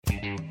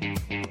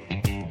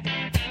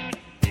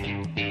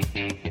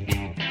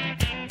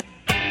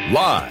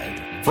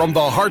Live from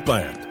the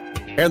heartland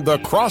and the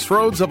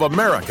crossroads of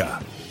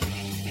America,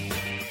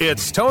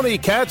 it's Tony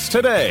Katz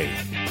Today.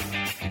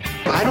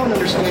 I don't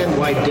understand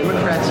why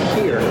Democrats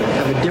here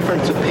have a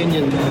different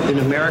opinion than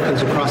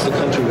Americans across the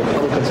country,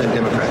 Republicans and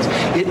Democrats.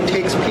 It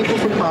takes people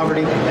from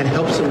poverty and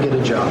helps them get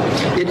a job.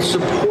 It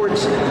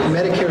supports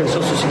Medicare and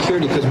Social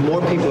Security because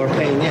more people are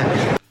paying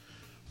in.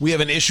 We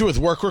have an issue with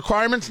work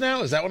requirements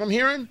now? Is that what I'm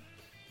hearing?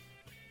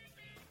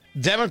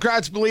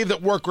 Democrats believe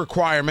that work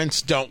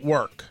requirements don't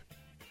work.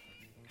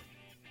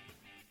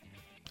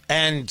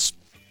 And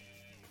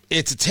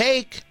it's a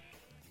take.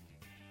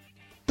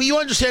 But you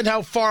understand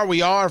how far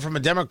we are from a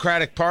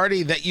Democratic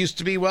Party that used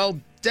to be, well,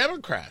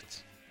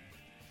 Democrats.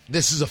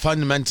 This is a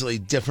fundamentally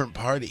different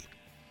party.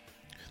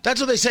 That's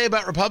what they say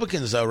about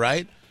Republicans, though,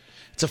 right?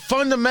 It's a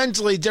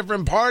fundamentally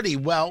different party.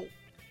 Well,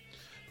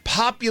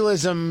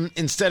 populism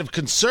instead of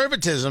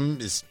conservatism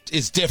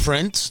is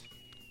different.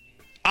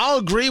 I'll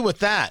agree with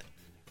that.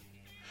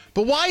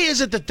 But why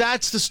is it that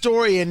that's the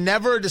story and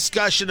never a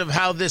discussion of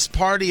how this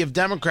party of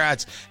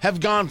Democrats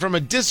have gone from a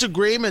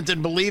disagreement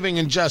and believing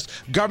in just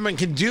government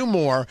can do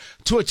more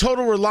to a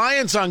total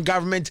reliance on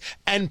government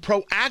and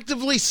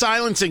proactively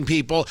silencing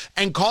people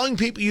and calling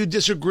people you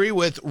disagree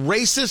with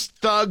racist,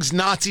 thugs,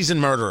 Nazis,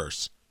 and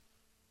murderers?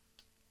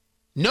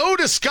 No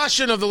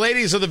discussion of the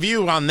ladies of The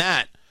View on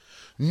that.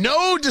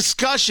 No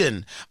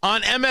discussion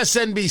on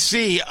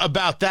MSNBC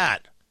about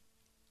that.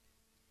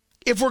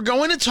 If we're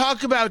going to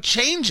talk about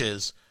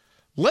changes,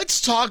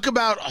 let's talk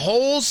about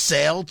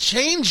wholesale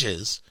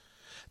changes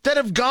that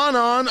have gone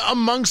on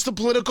amongst the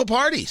political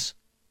parties.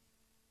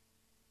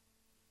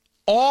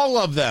 All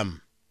of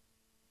them.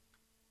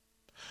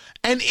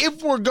 And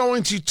if we're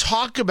going to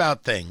talk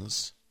about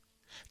things,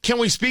 can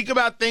we speak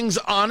about things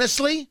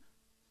honestly?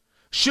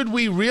 Should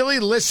we really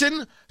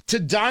listen to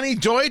Donnie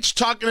Deutsch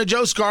talking to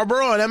Joe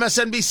Scarborough on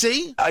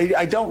MSNBC?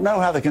 I don't know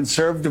how the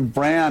conservative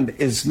brand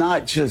is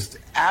not just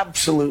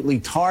absolutely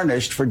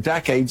tarnished for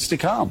decades to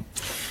come.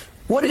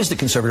 What is the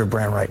conservative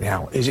brand right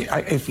now? Is it,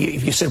 if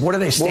you said, what do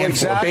they stand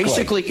for?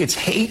 Basically, it's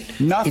hate,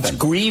 Nothing. It's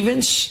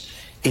grievance,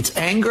 it's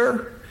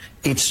anger,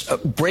 it's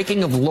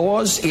breaking of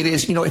laws. It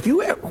is,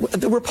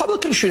 the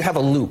Republicans should have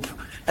a loop,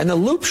 and the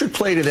loop should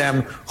play to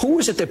them, who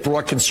is it that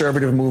brought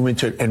conservative movement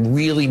to and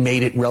really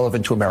made it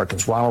relevant to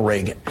Americans? Ronald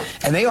Reagan.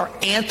 And they are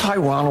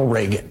anti-Ronald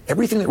Reagan,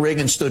 everything that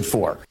Reagan stood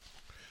for.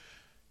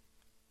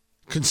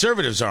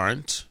 Conservatives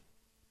aren't.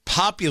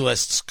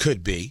 Populists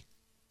could be.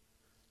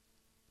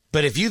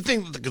 But if you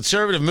think that the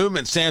conservative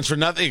movement stands for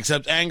nothing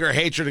except anger,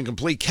 hatred, and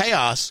complete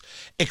chaos,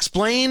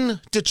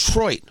 explain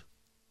Detroit,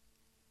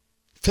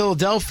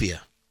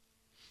 Philadelphia,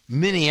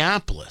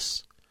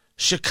 Minneapolis,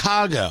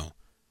 Chicago,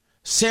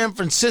 San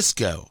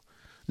Francisco,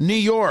 New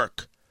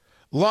York,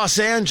 Los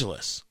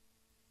Angeles.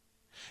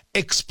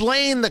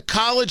 Explain the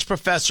college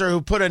professor who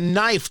put a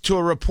knife to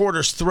a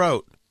reporter's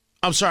throat.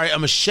 I'm sorry, a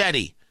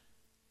machete.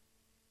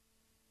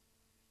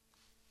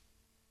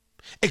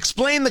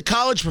 Explain the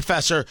college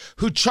professor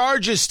who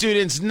charges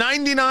students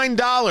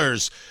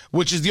 $99,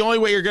 which is the only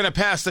way you're going to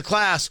pass the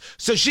class,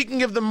 so she can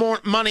give them more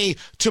money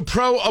to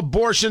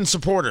pro-abortion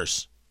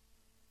supporters.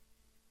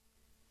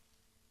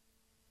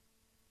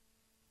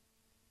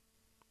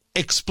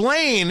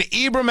 Explain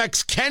Ibram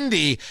X.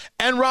 Kendi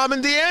and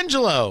Robin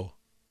DiAngelo.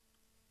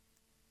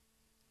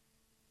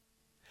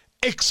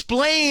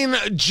 Explain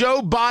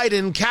Joe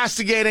Biden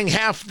castigating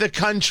half the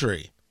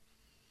country.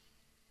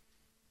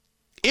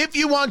 If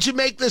you want to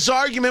make this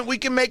argument, we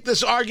can make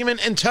this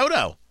argument in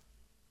toto.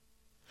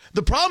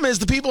 The problem is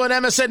the people at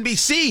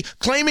MSNBC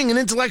claiming an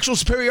intellectual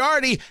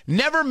superiority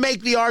never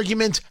make the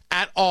argument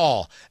at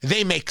all.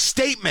 They make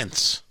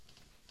statements.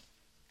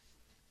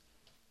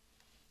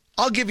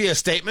 I'll give you a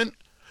statement.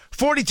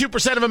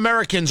 42% of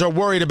Americans are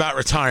worried about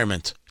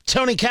retirement.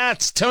 Tony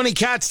Katz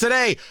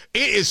Today.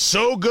 It is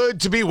so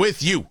good to be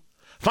with you.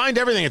 Find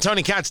everything at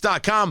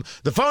TonyKatz.com.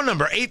 The phone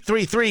number,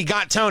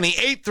 833-GOT-TONY,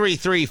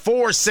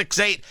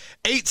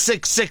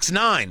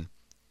 833-468-8669.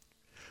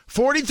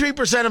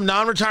 43% of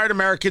non-retired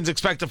Americans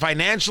expect a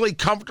financially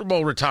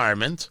comfortable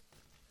retirement.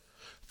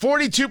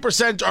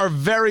 42% are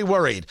very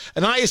worried.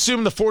 And I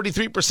assume the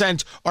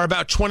 43% are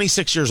about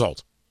 26 years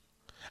old.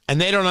 And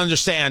they don't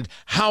understand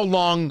how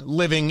long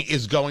living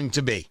is going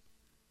to be.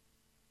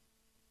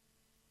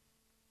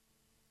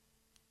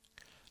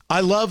 I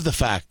love the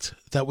fact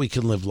that we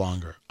can live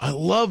longer. I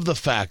love the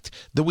fact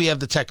that we have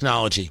the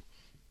technology.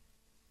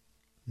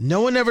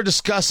 No one ever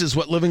discusses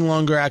what living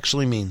longer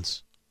actually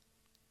means.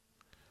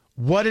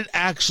 What it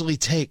actually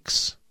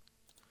takes.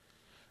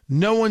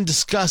 No one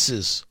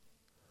discusses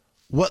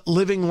what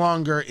living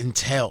longer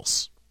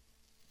entails.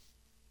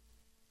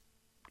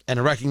 And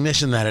a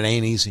recognition that it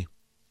ain't easy.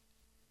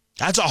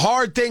 That's a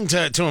hard thing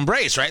to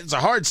embrace, right? It's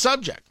a hard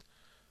subject.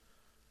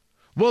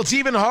 Well, it's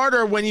even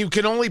harder when you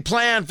can only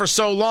plan for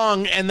so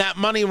long and that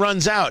money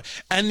runs out.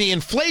 And the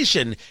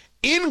inflation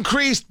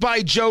increased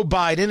by Joe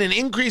Biden and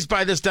increased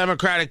by this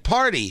Democratic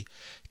Party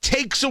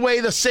takes away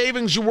the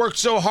savings you worked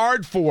so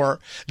hard for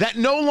that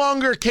no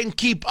longer can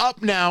keep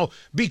up now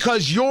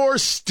because you're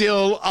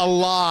still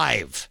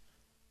alive.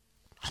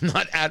 I'm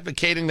not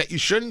advocating that you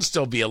shouldn't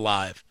still be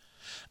alive.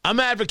 I'm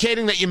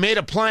advocating that you made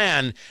a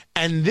plan,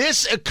 and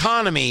this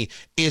economy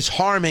is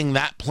harming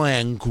that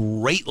plan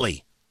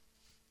greatly.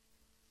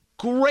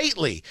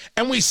 Greatly.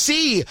 And we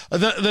see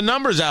the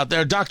numbers out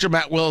there. Dr.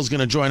 Matt Will is going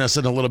to join us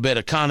in a little bit,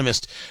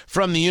 economist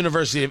from the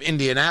University of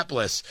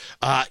Indianapolis.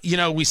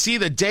 We see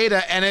the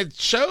data, and it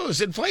shows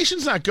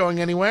inflation's not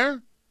going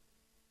anywhere.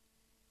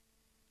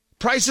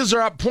 Prices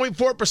are up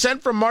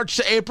 0.4% from March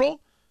to April.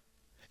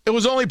 It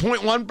was only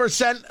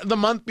 0.1% the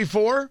month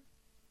before.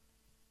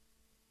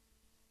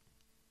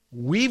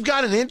 We've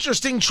got an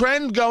interesting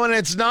trend going, and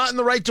it's not in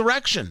the right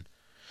direction.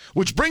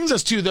 Which brings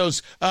us to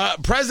those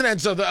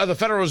presidents of the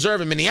Federal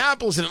Reserve in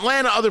Minneapolis and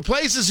Atlanta, other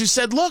places who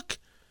said, look,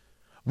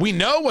 we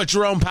know what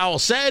Jerome Powell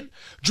said.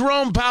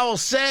 Jerome Powell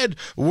said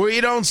we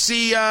don't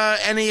see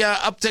any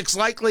upticks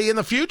likely in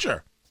the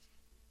future.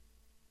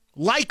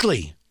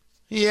 Likely.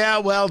 Yeah,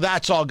 well,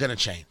 that's all going to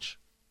change.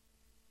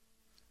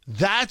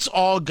 That's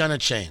all going to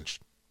change.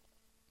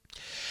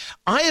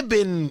 I have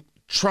been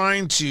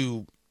trying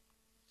to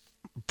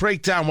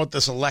break down what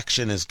this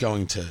election is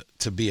going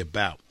to be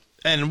about.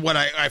 And what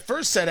I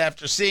first said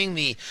after seeing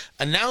the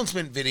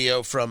announcement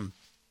video from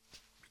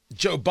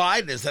Joe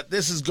Biden is that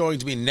this is going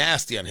to be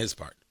nasty on his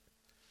part.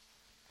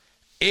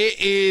 It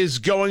is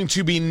going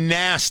to be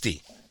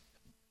nasty.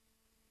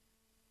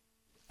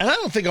 And I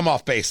don't think I'm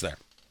off base there.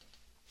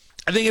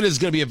 I think it is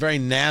going to be a very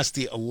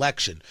nasty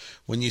election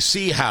when you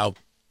see how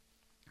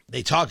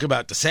they talk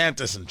about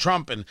DeSantis and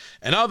Trump and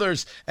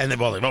others, and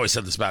they've always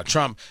said this about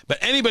Trump, but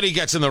anybody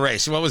gets in the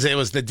race. What was it? It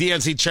was the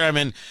DNC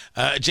chairman,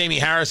 Jamie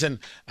Harrison.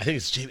 I think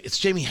it's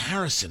Jamie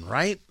Harrison,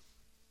 right?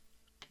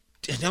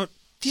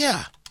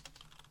 Yeah,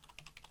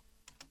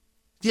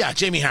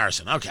 Jamie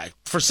Harrison. Okay.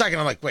 For a second,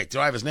 I'm like, wait, do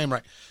I have his name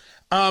right?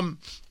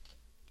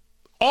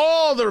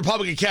 All the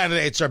Republican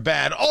candidates are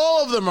bad.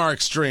 All of them are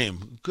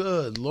extreme.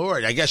 Good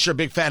Lord. I guess you're a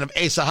big fan of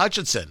Asa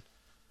Hutchinson.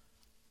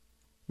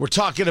 We're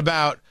talking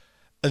about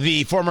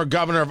the former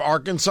governor of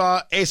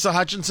Arkansas, Asa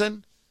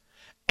Hutchinson.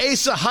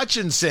 Asa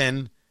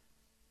Hutchinson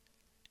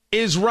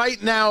is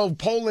right now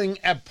polling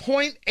at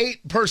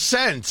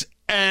 0.8%.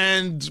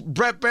 And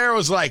Brett Baer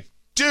was like,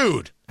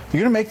 dude.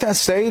 You're going to make that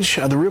stage?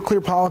 The Real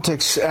Clear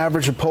Politics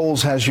average of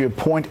polls has you at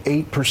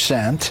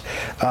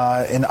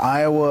 0.8%. In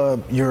Iowa,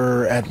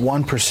 you're at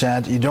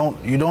 1%.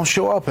 You don't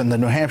show up in the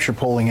New Hampshire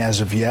polling as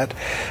of yet.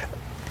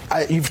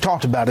 You've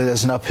talked about it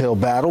as an uphill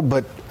battle,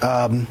 but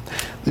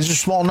these are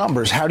small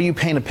numbers. How do you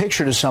paint a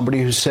picture to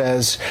somebody who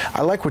says,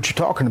 I like what you're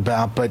talking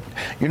about, but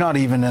you're not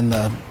even in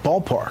the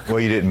ballpark? Well,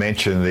 you didn't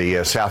mention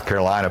the South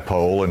Carolina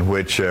poll in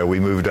which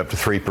we moved up to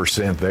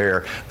 3%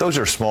 there. Those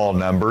are small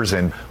numbers,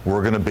 and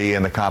we're going to be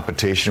in the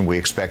competition. We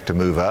expect to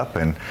move up,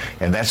 and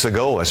that's the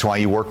goal. That's why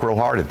you work real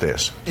hard at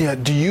this. Yeah.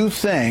 Do you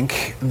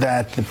think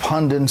that the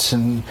pundits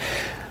and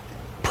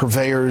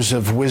purveyors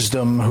of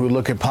wisdom who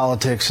look at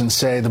politics and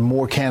say the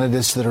more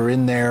candidates that are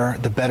in there,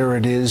 the better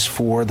it is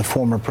for the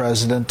former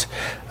president,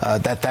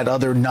 that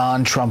other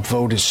non-Trump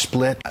vote is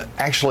split?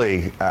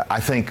 Actually, I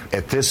think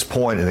at this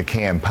point in the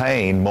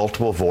campaign,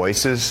 multiple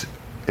voices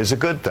is a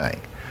good thing.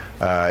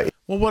 Well,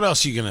 what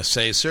else are you going to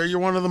say, sir? You're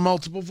one of the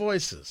multiple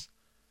voices.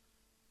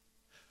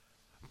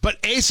 But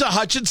Asa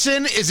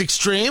Hutchinson is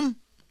extreme?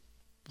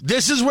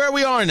 This is where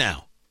we are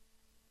now.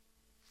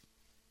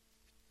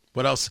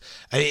 What else?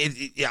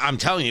 I'm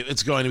telling you,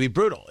 it's going to be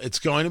brutal. It's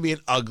going to be an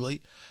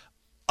ugly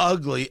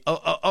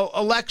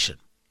election.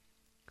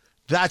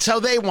 That's how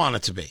they want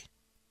it to be.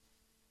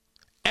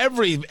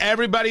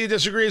 Everybody who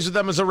disagrees with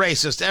them is a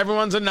racist.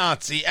 Everyone's a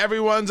Nazi.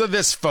 Everyone's a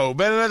this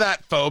phobe and a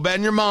that phobe,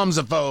 and your mom's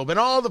a phobe, and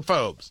all the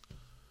phobes.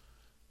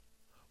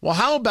 Well,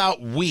 how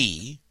about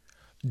we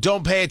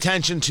don't pay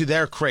attention to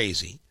their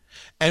crazy,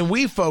 and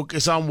we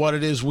focus on what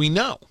it is we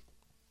know?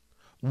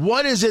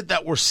 What is it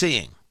that we're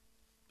seeing?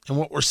 And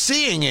what we're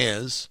seeing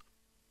is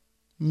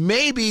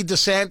maybe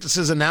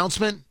DeSantis'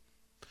 announcement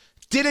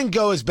didn't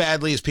go as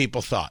badly as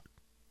people thought.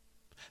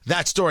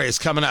 That story is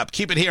coming up.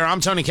 Keep it here. I'm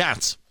Tony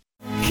Katz.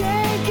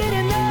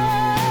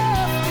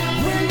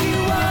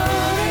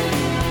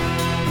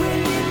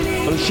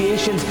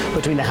 Negotiations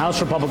between the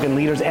House Republican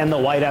leaders and the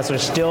White House are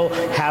still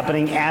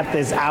happening at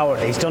this hour.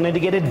 They still need to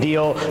get a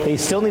deal. They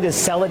still need to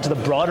sell it to the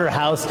broader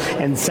House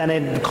and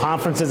Senate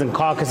conferences and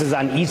caucuses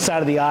on each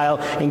side of the aisle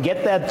and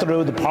get that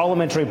through the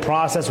parliamentary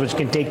process, which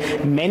can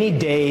take many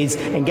days,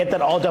 and get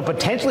that all done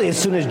potentially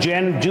as soon as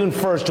June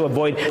 1st to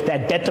avoid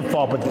that debt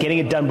default. But getting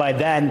it done by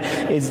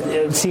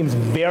then seems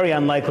very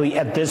unlikely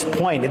at this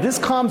point. This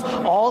comes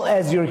all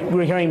as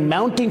we're hearing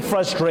mounting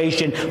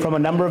frustration from a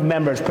number of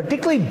members,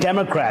 particularly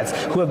Democrats,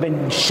 who have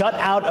been shut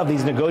out of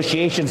these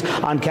negotiations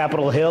on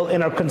Capitol Hill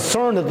and are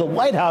concerned that the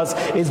White House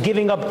is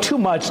giving up too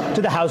much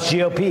to the House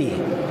GOP.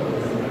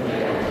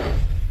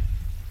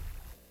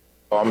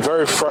 I'm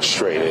very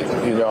frustrated.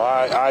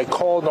 I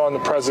called on the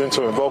president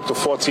to invoke the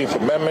 14th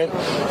Amendment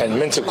and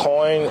mint a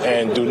coin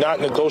and do not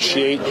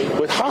negotiate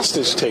with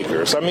hostage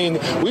takers. I mean,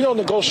 we don't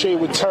negotiate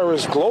with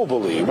terrorists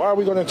globally. Why are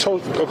we going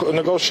to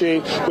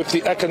negotiate with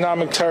the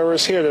economic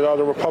terrorists here that are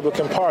the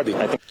Republican Party?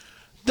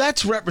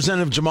 That's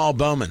Representative Jamal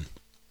Bowman.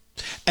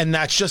 And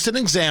that's just an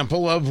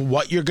example of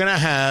what you're going to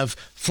have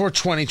for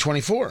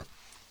 2024.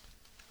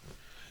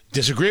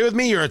 Disagree with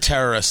me, you're a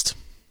terrorist.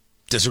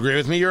 Disagree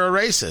with me, you're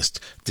a racist.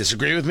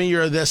 Disagree with me,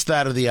 you're this,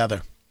 that, or the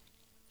other.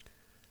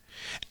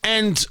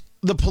 And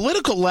the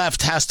political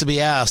left has to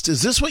be asked,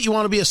 is this what you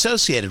want to be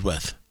associated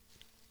with?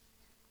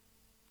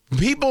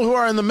 People who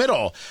are in the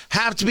middle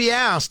have to be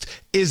asked,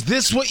 is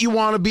this what you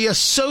want to be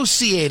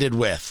associated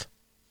with?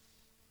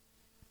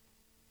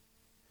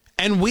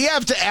 And we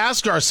have to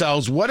ask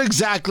ourselves what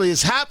exactly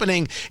is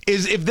happening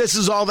is if this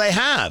is all they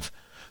have.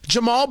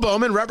 Jamal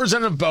Bowman,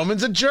 Representative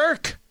Bowman's a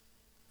jerk.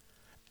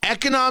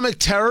 Economic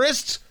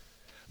terrorists,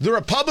 the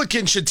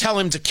Republicans should tell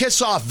him to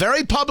kiss off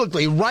very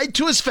publicly, right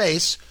to his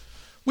face.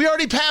 We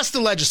already passed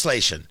the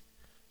legislation.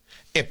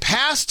 It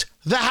passed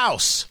the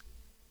House.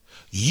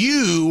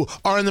 You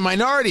are in the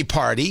minority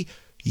party.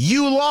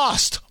 You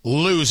lost,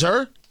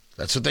 loser.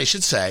 That's what they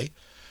should say.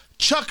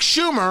 Chuck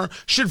Schumer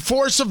should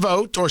force a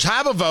vote or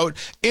have a vote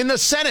in the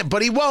Senate,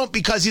 but he won't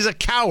because he's a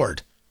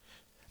coward.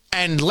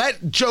 And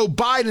let Joe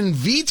Biden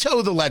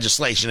veto the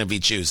legislation if he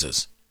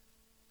chooses.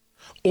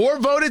 Or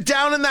vote it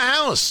down in the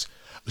House.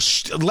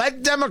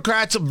 Let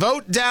Democrats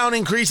vote down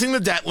increasing the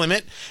debt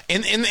limit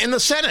in the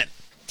Senate.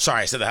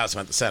 Sorry, I said the House, I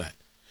meant the Senate.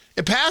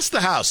 It passed the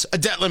House, a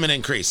debt limit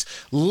increase.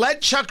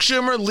 Let Chuck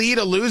Schumer lead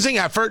a losing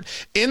effort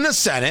in the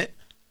Senate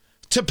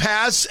to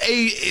pass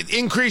an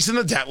increase in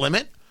the debt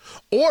limit,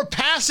 or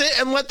pass it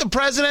and let the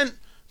president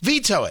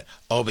veto it.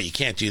 Oh, but you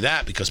can't do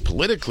that because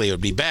politically it would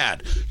be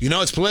bad. You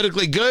know it's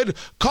politically good?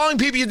 Calling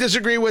people you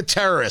disagree with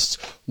terrorists.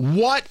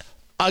 What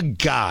a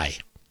guy.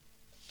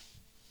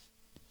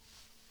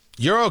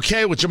 You're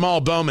okay with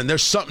Jamal Bowman.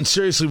 There's something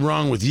seriously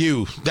wrong with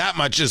you. That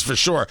much is for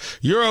sure.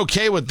 You're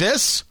okay with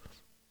this?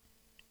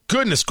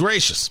 Goodness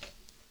gracious.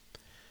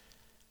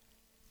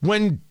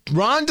 When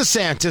Ron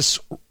DeSantis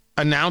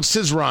announced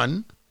his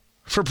run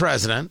for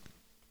president,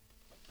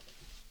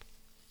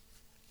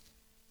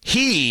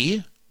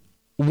 he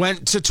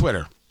went to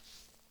Twitter.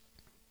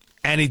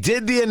 And he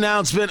did the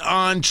announcement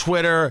on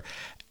Twitter,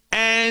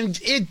 and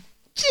it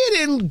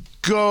didn't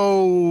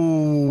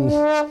go...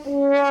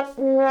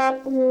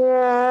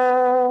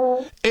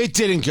 It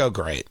didn't go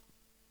great.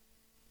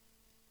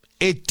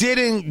 It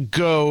didn't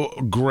go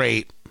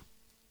great.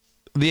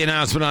 The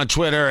announcement on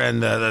Twitter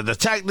and the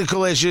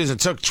technical issues, it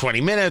took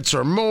 20 minutes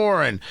or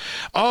more. And,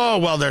 oh,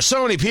 well, there's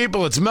so many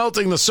people, it's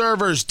melting the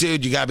servers.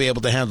 Dude, you got to be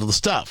able to handle the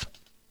stuff.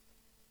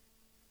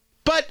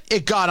 But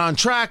it got on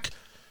track,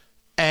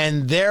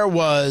 and there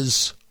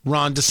was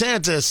Ron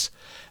DeSantis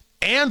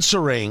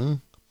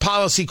answering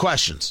policy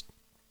questions,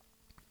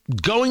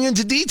 going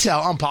into detail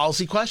on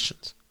policy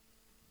questions.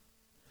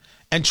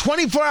 And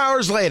 24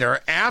 hours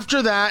later,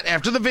 after that,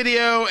 after the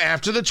video,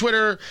 after the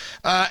Twitter,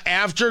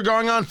 after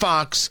going on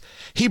Fox,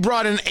 he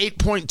brought in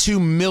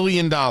 $8.2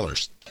 million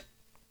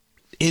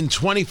in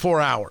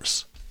 24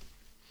 hours.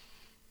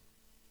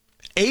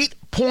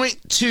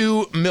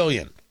 $8.2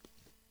 million.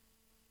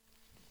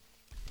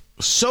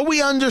 So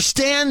we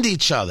understand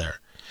each other.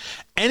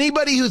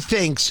 Anybody who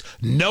thinks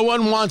no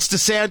one wants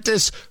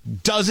DeSantis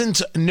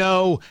doesn't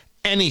know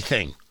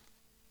anything.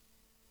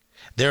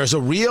 There's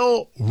a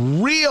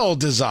real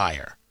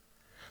desire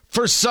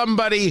for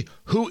somebody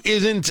who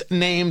isn't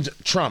named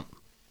Trump.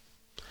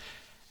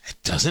 It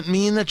doesn't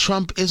mean that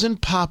Trump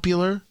isn't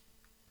popular.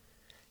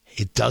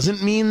 It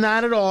doesn't mean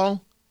that at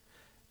all.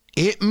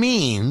 It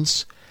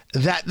means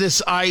that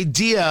this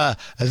idea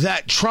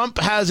that Trump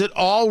has it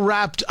all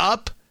wrapped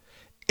up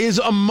is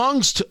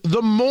amongst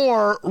the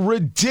more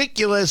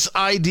ridiculous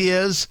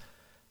ideas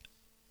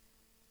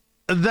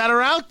that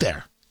are out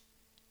there.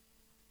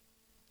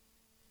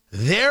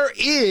 There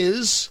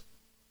is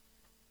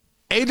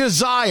a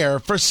desire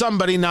for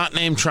somebody not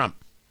named Trump.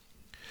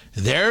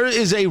 There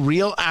is a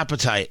real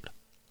appetite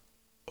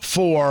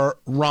for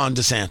Ron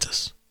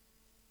DeSantis.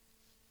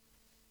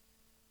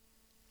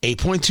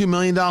 $8.2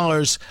 million.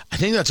 I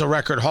think that's a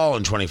record haul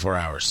in 24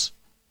 hours.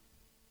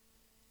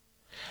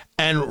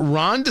 And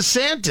Ron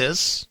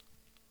DeSantis,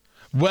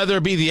 whether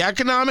it be the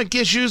economic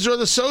issues or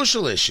the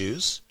social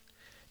issues,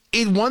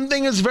 one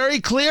thing is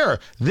very clear.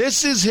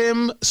 This is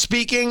him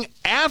speaking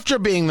after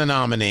being the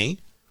nominee.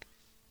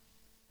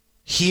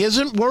 He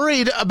isn't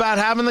worried about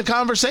having the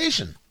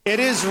conversation. It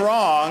is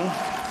wrong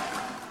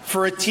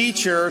for a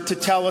teacher to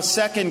tell a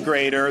second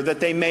grader that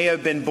they may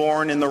have been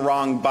born in the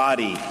wrong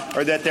body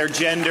or that their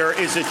gender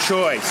is a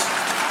choice.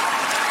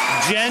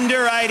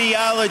 Gender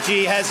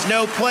ideology has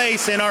no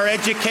place in our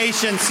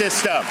education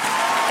system,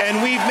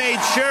 and we've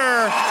made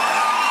sure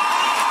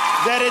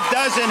that it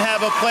doesn't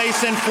have a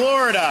place in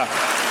Florida.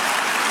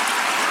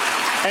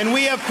 And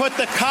we have put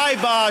the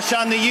kibosh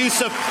on the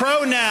use of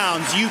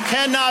pronouns. You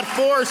cannot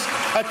force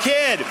a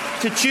kid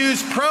to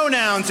choose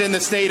pronouns in the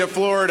state of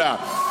Florida.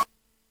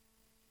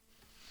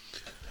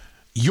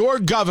 Your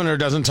governor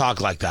doesn't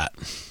talk like that.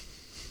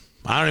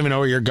 I don't even know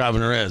where your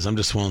governor is. I'm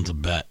just willing to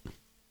bet.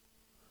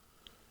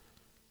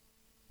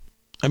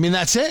 I mean,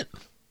 that's it.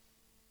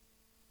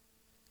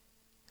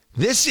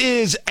 This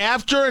is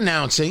after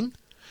announcing,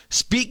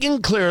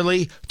 speaking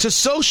clearly to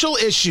social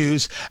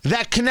issues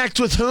that connect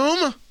with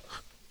whom?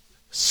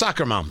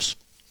 Soccer moms.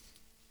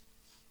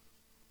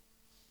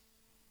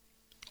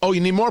 Oh,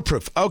 you need more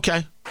proof.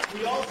 Okay.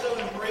 We also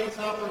embrace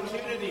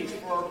opportunities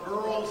for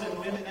girls and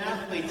women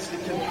athletes to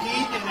compete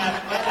in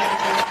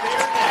athletics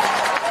with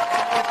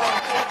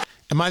fairness.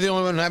 Am I the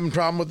only one having a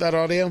problem with that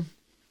audio?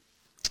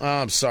 Oh,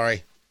 I'm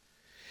sorry.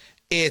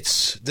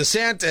 It's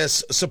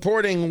DeSantis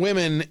supporting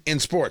women in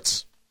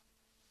sports,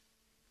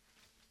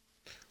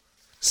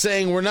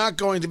 saying we're not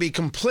going to be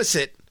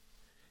complicit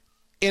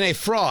in a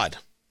fraud.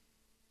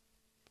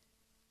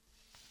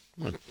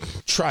 I'm going to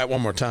try it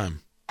one more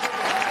time.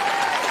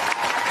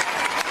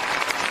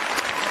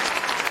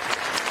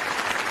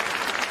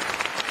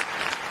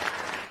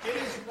 It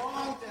is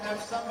wrong to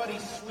have somebody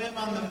swim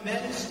on the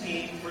men's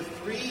team for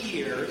 3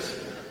 years,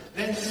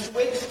 then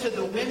switch to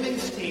the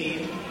women's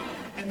team,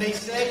 and they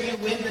say you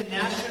win the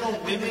national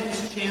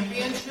women's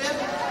championship?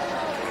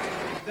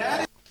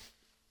 That is...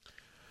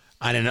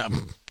 I don't know.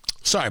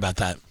 Sorry about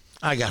that.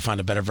 I got to find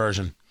a better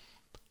version.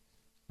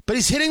 But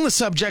he's hitting the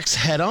subjects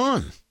head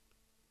on.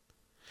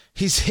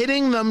 He's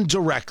hitting them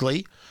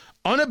directly,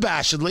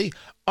 unabashedly,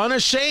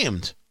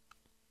 unashamed.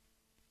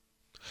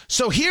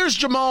 So here's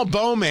Jamal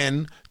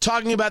Bowman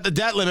talking about the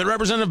debt limit.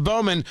 Representative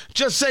Bowman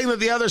just saying that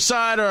the other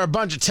side are a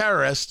bunch of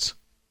terrorists.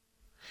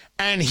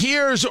 And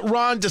here's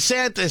Ron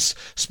DeSantis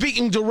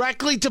speaking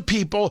directly to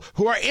people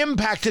who are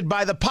impacted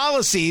by the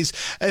policies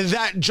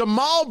that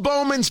Jamal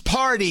Bowman's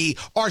party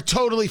are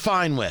totally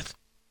fine with.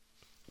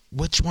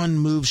 Which one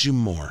moves you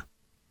more?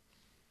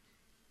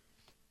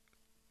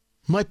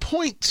 My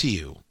point to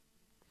you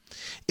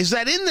is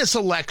that in this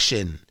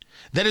election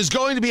that is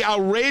going to be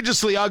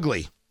outrageously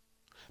ugly,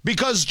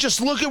 because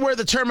just look at where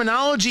the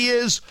terminology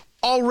is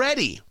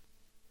already.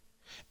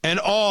 And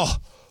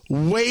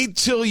wait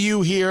till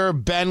you hear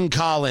Ben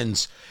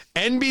Collins.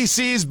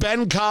 NBC's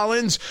Ben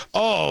Collins.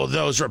 Oh,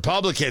 those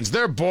Republicans,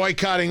 they're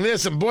boycotting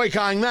this and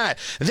boycotting that.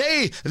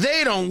 They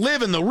don't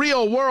live in the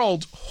real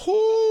world.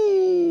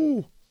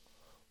 Ooh.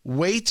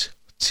 Wait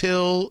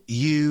till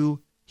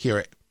you hear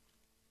it.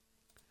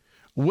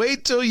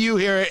 Wait till you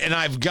hear it, and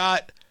I've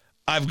got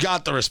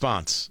the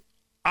response.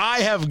 I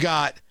have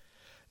got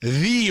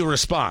the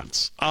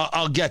response.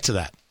 I'll get to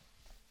that.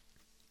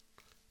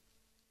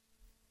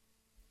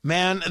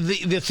 Man,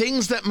 the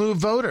things that move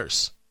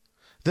voters,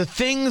 the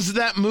things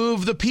that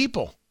move the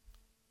people.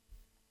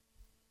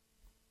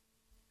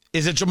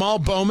 Is it Jamal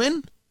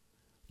Bowman,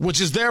 which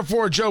is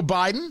therefore Joe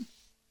Biden?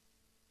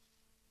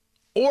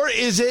 Or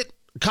is it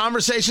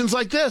conversations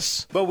like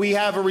this? But we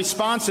have a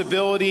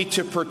responsibility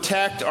to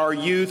protect our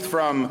youth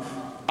from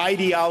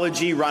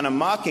ideology run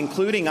amok,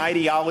 including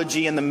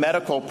ideology in the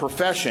medical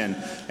profession.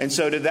 And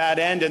so to that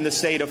end, in the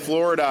state of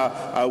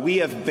Florida, we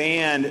have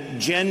banned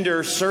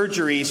gender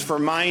surgeries for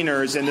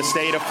minors in the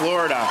state of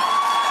Florida.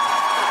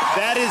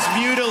 That is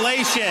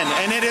mutilation,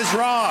 and it is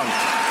wrong.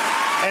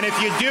 And if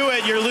you do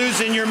it, you're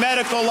losing your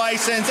medical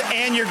license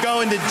and you're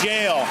going to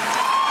jail.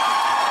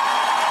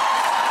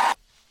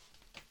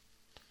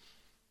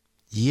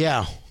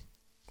 Yeah.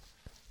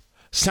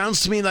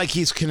 Sounds to me like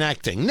he's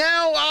connecting.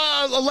 Now,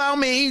 let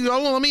me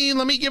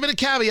give it a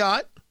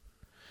caveat.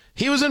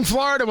 He was in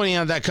Florida when he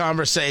had that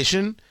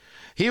conversation.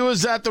 He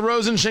was at the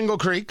Rose and Shingle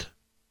Creek.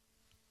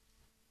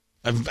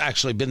 I've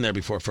actually been there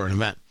before for an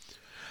event.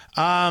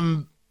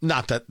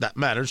 Not that that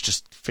matters,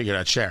 just figured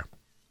I'd share.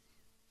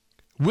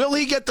 Will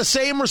he get the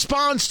same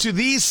response to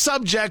these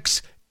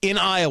subjects in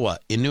Iowa,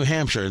 in New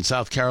Hampshire, in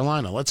South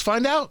Carolina? Let's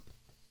find out.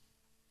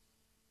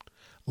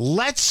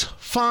 Let's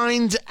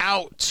find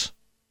out.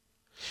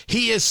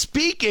 He is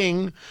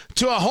speaking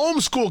to a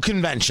homeschool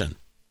convention.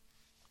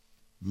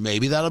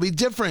 Maybe that'll be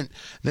different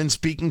than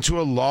speaking to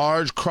a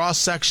large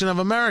cross-section of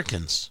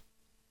Americans.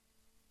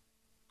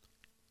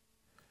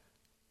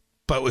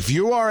 But if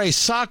you are a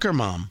soccer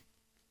mom,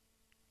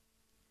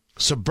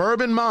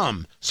 suburban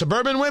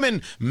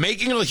women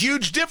making a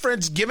huge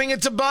difference, giving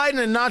it to Biden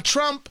and not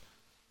Trump.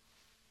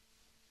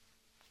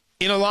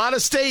 In a lot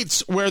of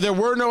states where there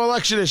were no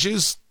election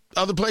issues,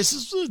 other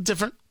places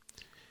different.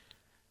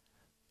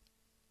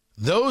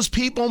 Those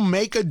people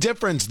make a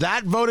difference.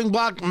 That voting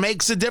bloc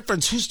makes a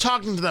difference. Who's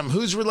talking to them?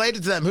 Who's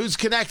related to them? Who's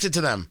connected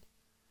to them?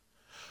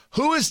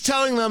 Who is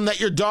telling them that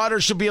your daughter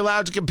should be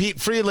allowed to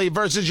compete freely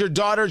versus your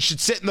daughter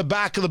should sit in the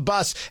back of the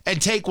bus and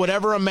take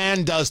whatever a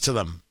man does to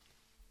them?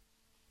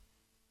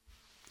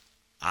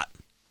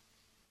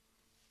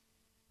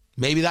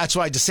 Maybe that's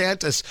why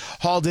DeSantis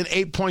hauled in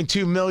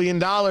 $8.2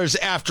 million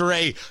after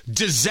a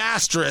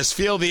disastrous,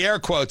 feel the air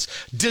quotes,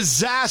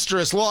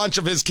 disastrous launch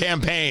of his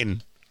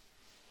campaign.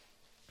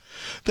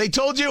 They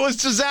told you it was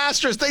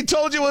disastrous. They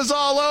told you it was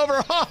all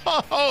over.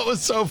 Oh, it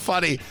was so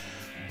funny.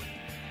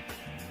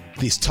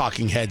 These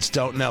talking heads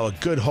don't know a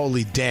good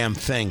holy damn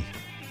thing.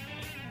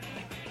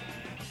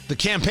 The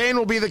campaign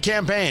will be the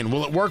campaign.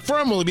 Will it work for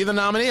him? Will he be the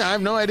nominee? I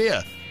have no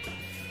idea.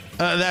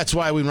 That's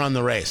why we run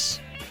the race.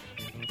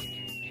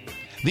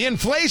 The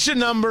inflation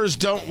numbers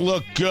don't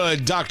look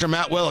good. Dr.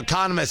 Matt Will,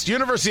 economist,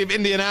 University of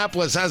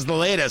Indianapolis, has the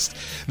latest.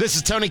 This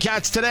is Tony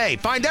Katz Today.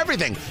 Find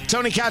everything,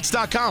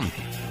 TonyKatz.com.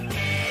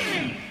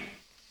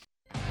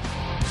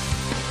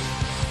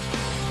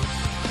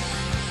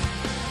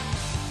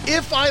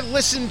 If I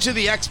listen to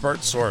the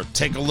experts or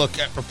take a look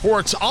at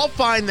reports, I'll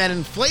find that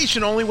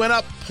inflation only went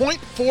up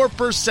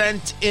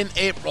 0.4% in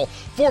April,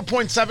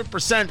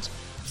 4.7%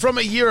 from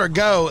a year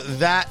ago.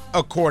 That,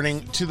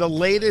 according to the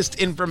latest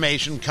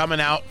information coming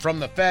out from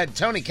the Fed.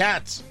 Tony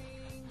Katz.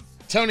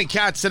 Tony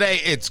Katz today.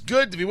 It's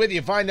good to be with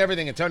you. Find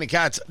everything at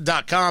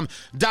TonyKatz.com.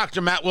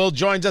 Dr. Matt Will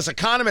joins us,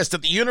 economist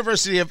at the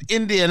University of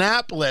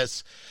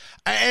Indianapolis.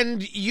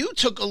 And you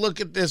took a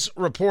look at this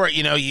report.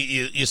 You know,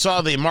 you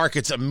saw the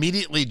markets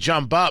immediately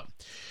jump up.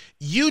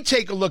 You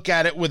take a look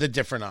at it with a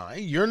different eye.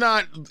 You're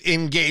not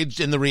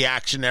engaged in the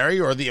reactionary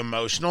or the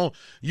emotional.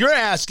 You're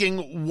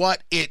asking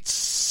what it's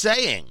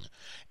saying.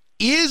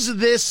 Is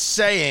this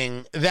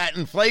saying that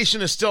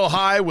inflation is still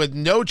high with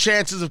no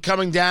chances of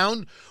coming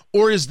down?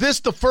 Or is this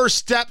the first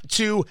step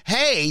to,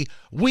 hey,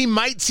 we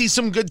might see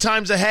some good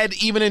times ahead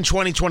even in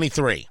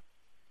 2023?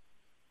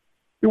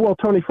 Well,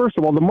 Tony, first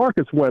of all, the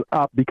markets went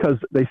up because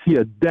they see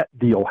a debt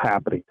deal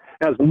happening.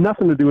 It has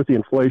nothing to do with the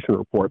inflation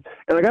report.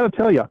 And I got to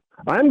tell you,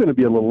 I'm going to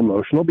be a little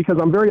emotional because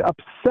I'm very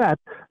upset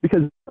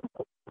because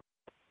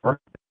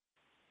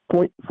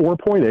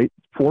 4.8,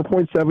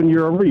 4.7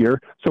 year over year.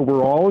 So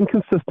we're all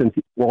inconsistent.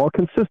 We're all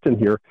consistent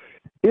here.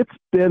 It's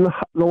been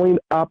going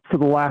up for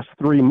the last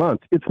 3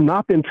 months. It's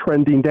not been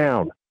trending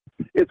down.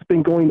 It's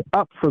been going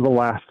up for the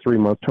last 3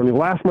 months, Tony.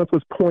 Last month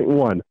was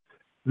 0.1.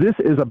 This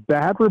is a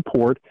bad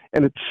report,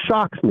 and it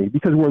shocks me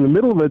because we're in the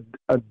middle of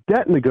a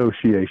debt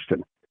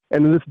negotiation.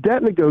 And in this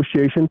debt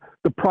negotiation,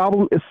 the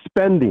problem is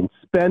spending.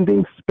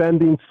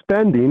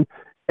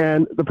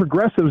 And the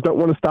progressives don't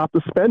want to stop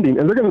the spending.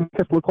 And they're going to make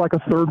us look like a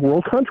third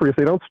world country if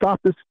they don't stop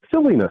this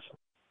silliness.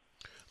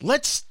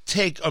 Let's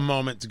take a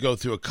moment to go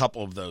through a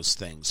couple of those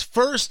things.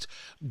 First,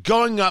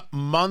 going up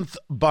month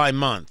by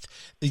month.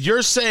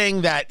 You're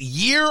saying that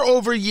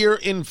year-over-year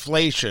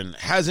inflation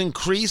has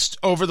increased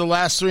over the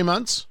last 3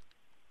 months?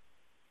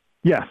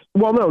 Yes.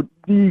 Well, no,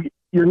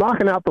 you're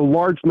knocking out the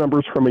large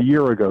numbers from a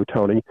year ago,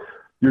 Tony.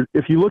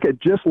 If you look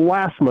at just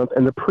last month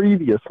and the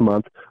previous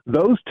month,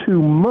 those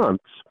 2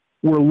 months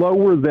were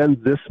lower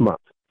than this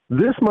month.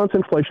 This month's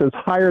inflation is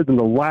higher than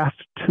the last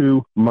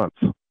 2 months.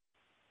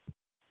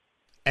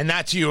 And the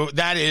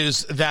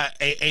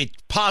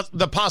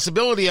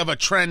possibility of a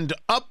trend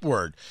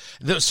upward.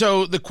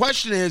 So the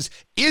question is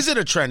it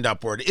a trend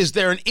upward? Is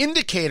there an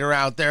indicator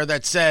out there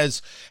that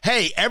says,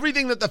 hey,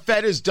 everything that the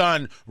Fed has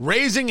done,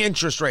 raising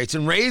interest rates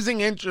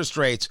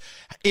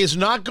is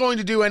not going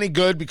to do any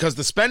good because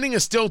the spending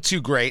is still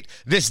too great.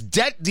 This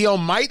debt deal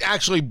might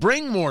actually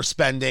bring more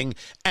spending,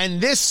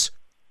 and this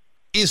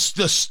is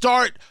the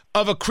start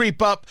of a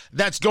creep up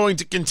that's going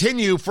to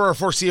continue for a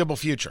foreseeable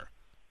future?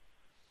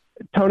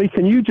 Tony,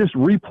 can you just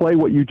replay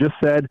what you just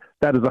said?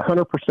 That is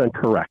 100%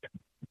 correct.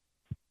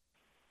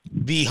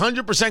 The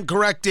 100%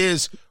 correct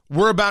is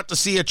we're about to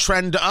see a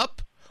trend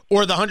up,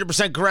 or the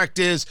 100% correct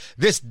is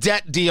this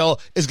debt deal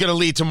is going to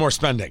lead to more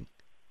spending?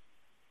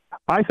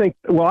 I think,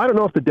 well, I don't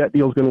know if the debt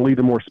deal is going to lead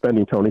to more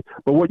spending, Tony,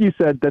 but what you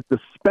said that the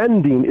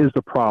spending is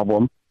the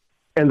problem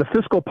and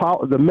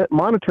the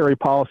monetary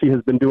policy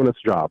has been doing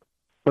its job.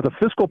 But the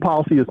fiscal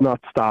policy is not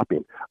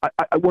stopping.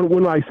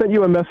 When I sent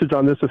you a message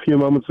on this a few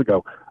moments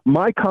ago,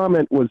 my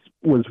comment was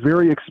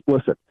very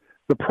explicit.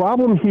 The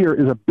problem here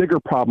is a bigger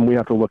problem we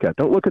have to look at.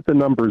 Don't look at the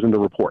numbers in the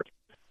report.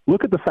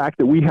 Look at the fact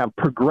that we have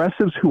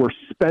progressives who are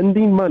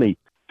spending money.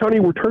 Tony,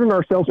 we're turning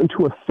ourselves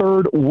into a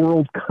third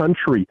world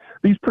country.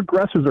 These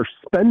progressives are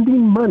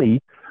spending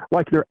money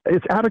like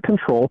it's out of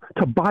control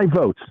to buy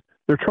votes.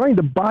 They're trying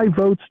to buy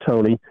votes,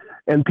 Tony,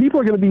 and people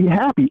are going to be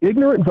happy.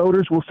 Ignorant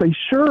voters will say,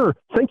 sure,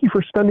 thank you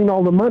for spending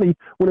all the money,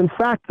 when in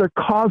fact they're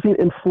causing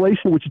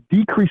inflation, which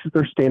decreases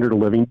their standard of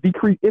living,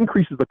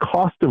 increases the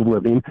cost of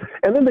living,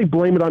 and then they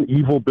blame it on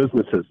evil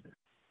businesses.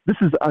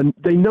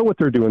 They know what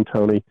they're doing,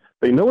 Tony.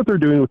 They know what they're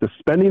doing with the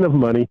spending of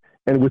money,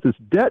 and with this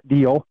debt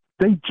deal,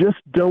 they just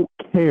don't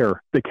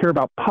care. They care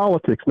about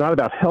politics, not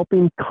about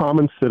helping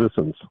common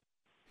citizens.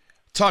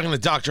 Talking to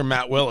Dr.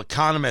 Matt Will,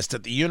 economist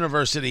at the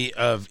University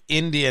of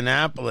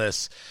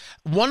Indianapolis.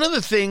 One of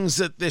the things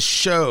that this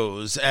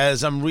shows,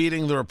 as I'm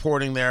reading the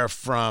reporting there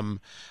from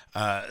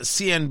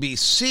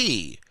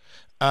CNBC,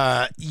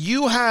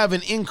 you have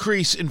an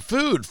increase in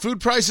food. Food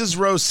prices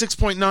rose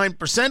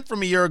 6.9%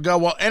 from a year ago,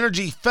 while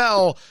energy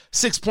fell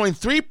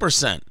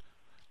 6.3%.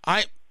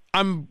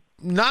 I'm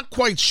not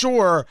quite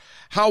sure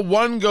how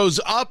one goes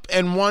up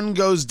and one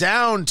goes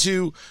down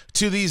to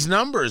these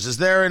numbers. Is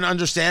there an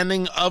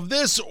understanding of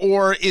this,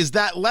 or is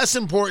that less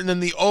important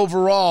than the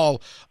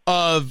overall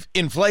of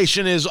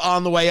inflation is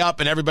on the way up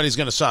and everybody's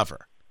going to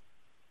suffer?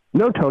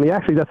 No, Tony,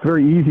 actually that's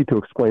very easy to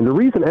explain. The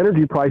reason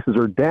energy prices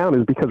are down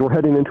is because we're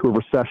heading into a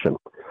recession.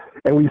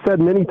 And we've said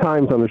many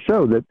times on the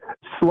show that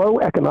slow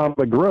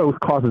economic growth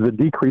causes a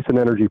decrease in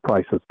energy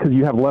prices because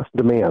you have less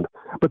demand.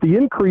 But the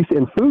increase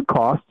in food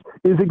costs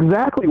is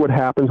exactly what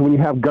happens when you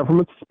have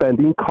government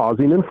spending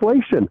causing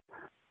inflation.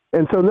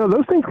 And so, no,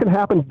 those things can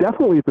happen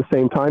definitely at the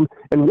same time.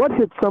 And what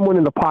hits someone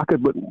in the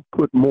pocket but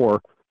put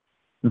more?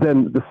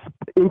 than the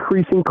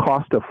increasing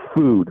cost of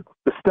food,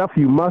 the stuff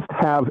you must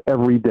have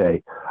every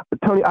day.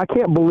 Tony, I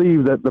can't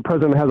believe that the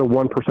president has a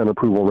 1%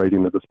 approval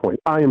rating at this point.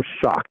 I am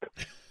shocked.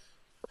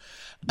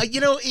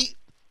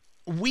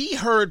 We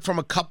heard from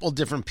a couple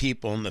different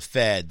people in the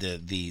Fed,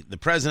 the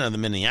president of the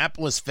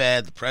Minneapolis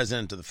Fed, the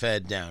president of the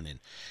Fed down in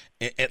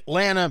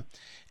Atlanta.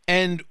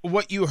 And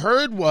what you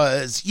heard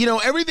was,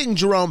 everything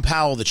Jerome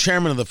Powell, the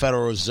chairman of the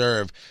Federal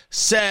Reserve,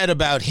 said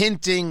about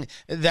hinting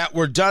that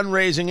we're done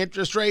raising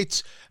interest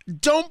rates.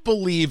 Don't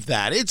believe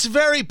that. It's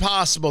very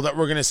possible that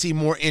we're going to see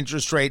more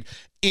interest rate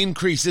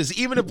increases,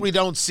 even if we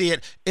don't see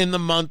it in the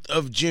month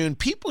of June.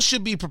 People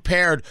should be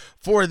prepared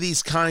for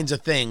these kinds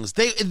of things.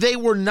 They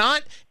were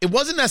not, it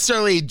wasn't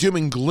necessarily a doom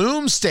and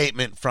gloom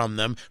statement from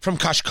them, from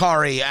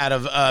Kashkari out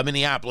of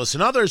Minneapolis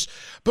and others,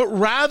 but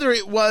rather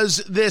it was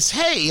this,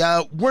 hey,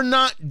 we're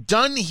not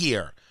done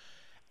here.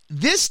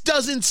 This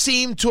doesn't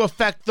seem to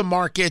affect the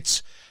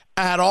markets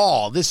at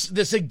all. This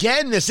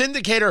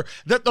indicator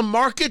that the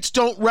markets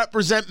don't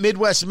represent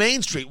Midwest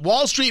Main Street.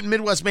 Wall Street and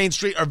Midwest Main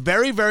Street are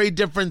very, very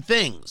different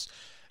things.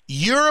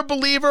 You're a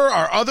believer,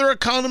 are other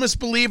economists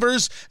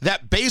believers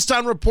that based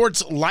on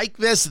reports like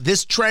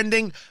this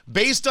trending,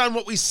 based on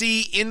what we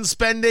see in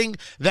spending,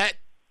 that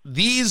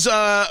these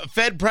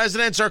Fed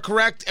presidents are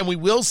correct and we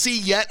will see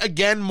yet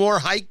again more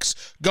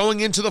hikes going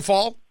into the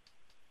fall?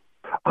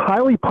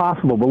 Highly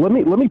possible, but let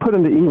me put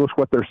into English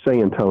what they're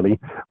saying, Tony.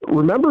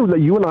 Remember that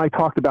you and I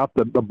talked about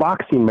the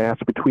boxing match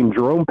between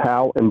Jerome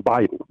Powell and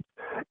Biden.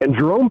 And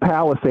Jerome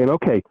Powell is saying,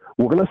 okay,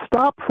 we're going to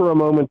stop for a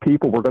moment,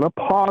 people. We're going to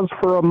pause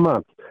for a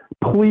month.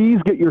 Please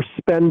get your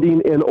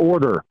spending in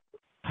order.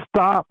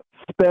 Stop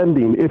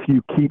spending. If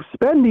you keep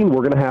spending,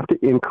 we're going to have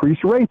to increase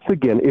rates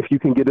again. If you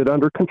can get it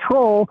under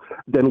control,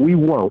 then we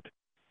won't.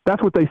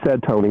 That's what they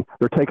said, Tony.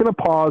 They're taking a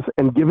pause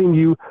and giving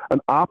you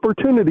an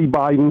opportunity,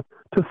 Biden,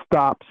 to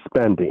stop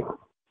spending.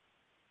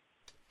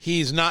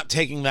 He's not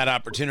taking that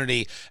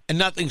opportunity, and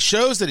nothing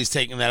shows that he's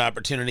taking that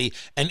opportunity.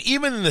 And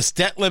even in this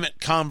debt limit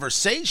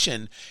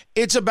conversation,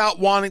 it's about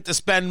wanting to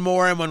spend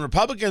more. And when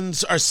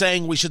Republicans are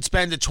saying we should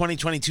spend at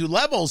 2022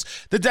 levels,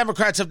 the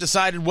Democrats have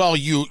decided, well,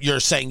 you're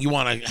saying you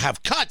want to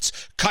have cuts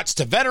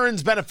to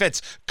veterans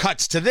benefits,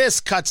 cuts to this,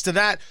 cuts to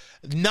that.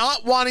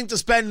 Not wanting to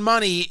spend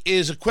money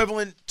is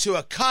equivalent to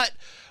a cut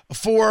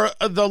for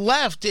the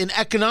left in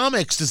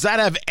economics. Does that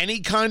have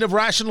any kind of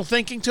rational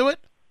thinking to it?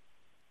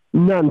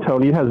 None,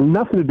 Tony. It has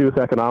nothing to do with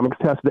economics.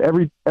 It has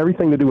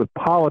everything to do with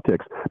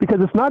politics, because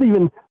it's not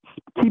even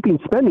keeping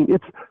spending.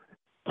 It's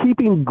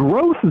keeping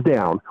growth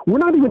down. We're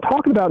not even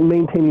talking about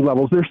maintaining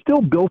levels. There's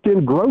still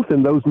built-in growth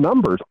in those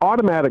numbers,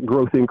 automatic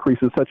growth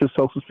increases such as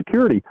Social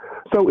Security.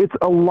 So it's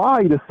a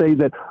lie to say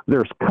that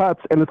there's cuts,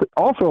 and it's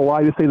also a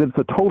lie to say that it's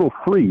a total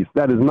freeze.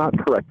 That is not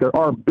correct. There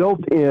are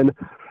built-in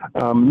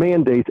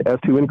mandates as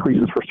to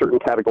increases for certain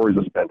categories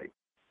of spending.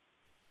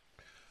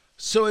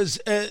 So as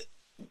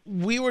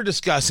we were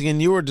discussing,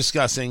 and you were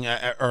discussing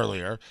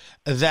earlier,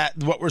 that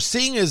what we're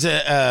seeing is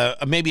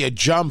maybe a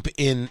jump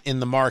in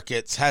the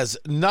markets has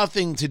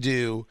nothing to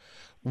do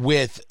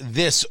with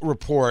this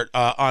report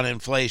on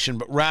inflation,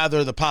 but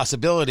rather the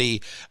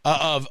possibility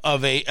of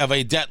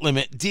a debt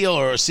limit deal,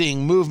 or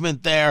seeing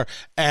movement there,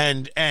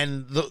 and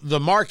the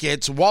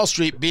markets, Wall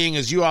Street being,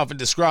 as you often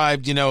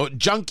described,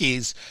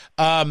 junkies.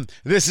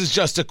 This is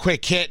just a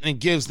quick hit, and it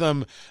gives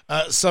them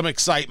some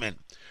excitement.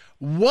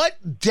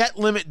 What debt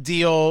limit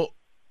deal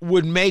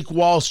would make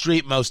Wall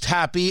Street most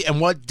happy, and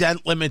what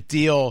debt limit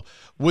deal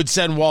would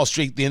send Wall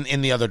Street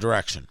in the other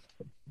direction?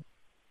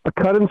 A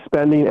cut in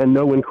spending and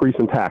no increase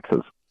in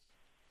taxes.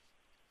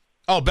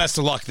 Oh, best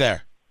of luck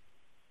there.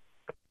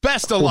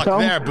 Best of luck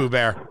there, Boo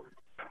Bear.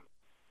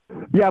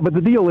 Yeah, but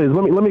the deal is,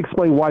 let me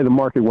explain why the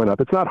market went up.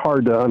 It's not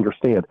hard to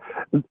understand.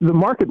 The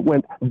market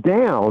went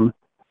down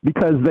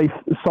because they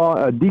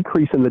saw a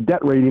decrease in the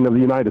debt rating of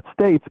the United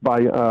States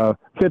by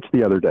Fitch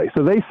the other day.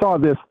 So they saw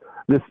this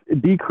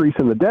decrease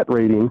in the debt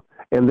rating,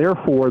 and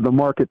therefore the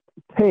market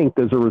tanked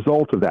as a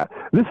result of that.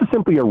 This is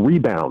simply a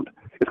rebound.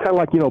 It's kind of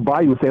like,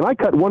 Biden saying, I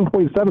cut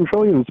 $1.7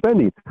 trillion in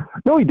spending.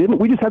 No, he didn't.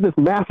 We just had this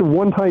massive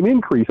one-time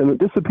increase, and it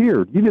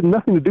disappeared. You had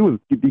nothing to do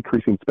with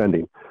decreasing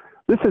spending.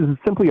 This is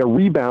simply a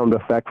rebound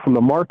effect from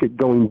the market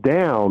going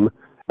down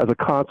as a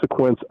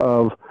consequence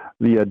of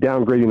the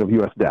downgrading of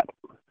U.S. debt.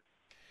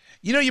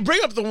 You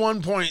bring up the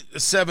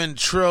 $1.7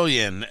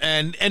 trillion,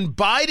 and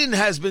Biden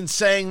has been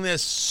saying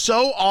this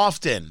so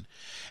often,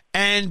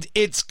 and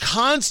he's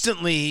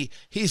constantly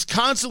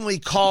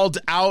called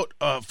out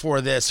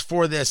for this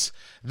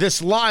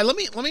lie. Let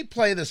me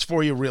play this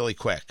for you really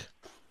quick.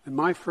 In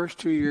my first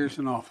 2 years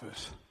in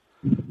office,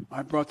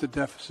 I brought the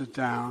deficit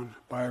down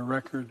by a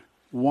record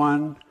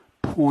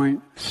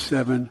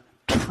 $1.7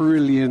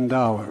 trillion.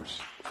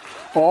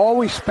 All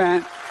we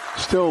spent,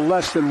 still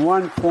less than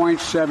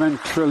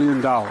 $1.7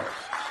 trillion.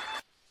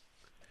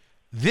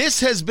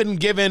 This has been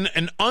given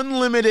an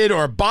unlimited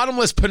or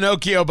bottomless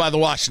Pinocchio by the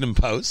Washington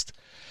Post.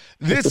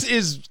 This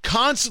is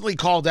constantly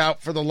called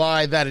out for the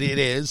lie that it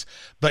is,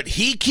 but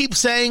he keeps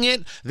saying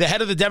it. The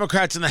head of the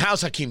Democrats in the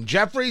House, Hakeem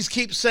Jeffries,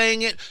 keeps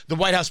saying it. The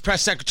White House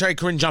press secretary,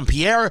 Karine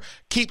Jean-Pierre,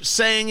 keeps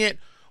saying it.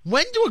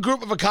 When do a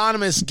group of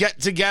economists get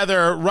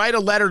together, write a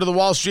letter to the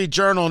Wall Street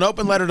Journal, an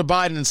open letter to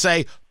Biden, and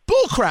say,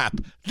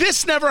 bullcrap,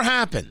 this never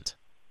happened?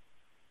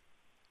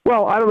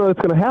 Well, I don't know if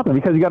it's going to happen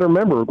because you got to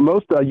remember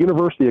most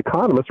university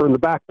economists are in the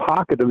back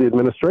pocket of the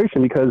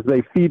administration because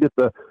they feed at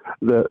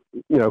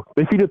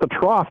they feed at the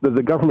trough that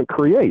the government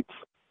creates.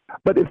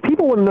 But if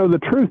people want to know the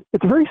truth,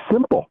 it's very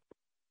simple.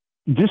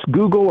 Just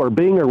Google or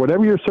Bing or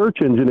whatever your search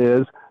engine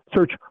is,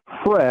 search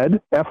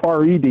FRED,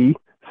 F-R-E-D,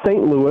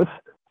 St. Louis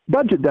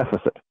budget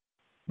deficit.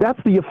 That's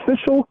the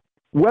official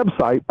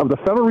website of the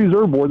Federal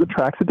Reserve Board that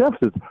tracks the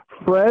deficits.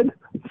 FRED,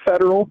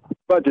 Federal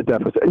Budget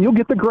Deficit. And you'll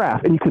get the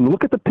graph, and you can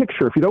look at the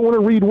picture. If you don't want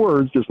to read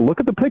words, just look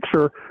at the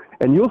picture,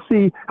 and you'll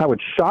see how it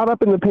shot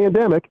up in the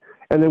pandemic,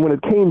 and then when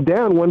it came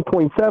down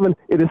 1.7,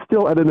 it is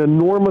still at an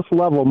enormous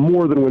level,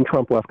 more than when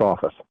Trump left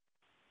office.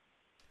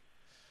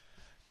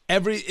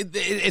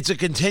 It's a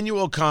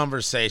continual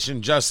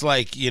conversation, just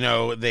like,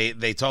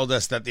 they told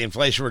us that the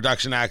Inflation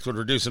Reduction Act would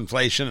reduce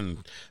inflation,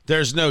 and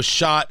there's no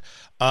shot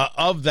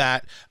of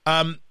that.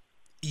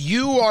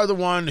 You are the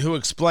one who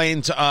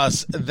explained to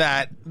us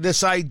that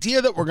this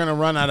idea that we're going to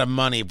run out of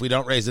money if we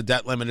don't raise the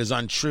debt limit is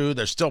untrue.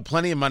 There's still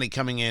plenty of money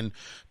coming in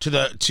to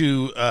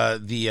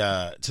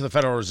the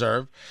Federal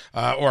Reserve,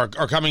 or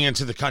coming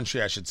into the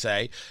country, I should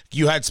say.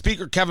 You had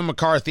Speaker Kevin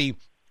McCarthy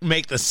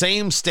make the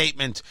same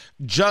statement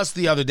just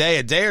the other day,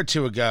 a day or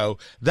two ago,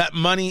 that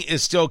money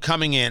is still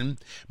coming in.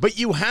 But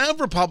you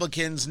have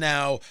Republicans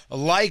now,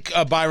 like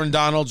Byron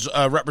Donalds,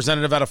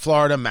 representative out of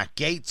Florida, Matt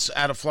Gaetz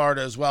out of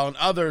Florida as well, and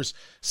others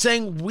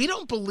saying, we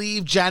don't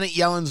believe Janet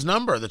Yellen's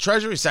number, the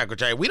Treasury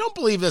Secretary. We don't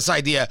believe this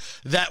idea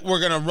that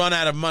we're going to run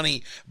out of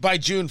money by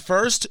June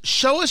 1st.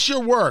 Show us your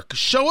work.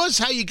 Show us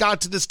how you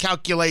got to this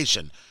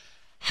calculation.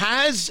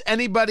 Has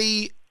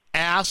anybody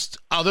asked,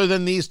 other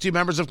than these two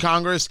members of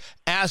Congress,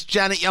 asked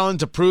Janet Yellen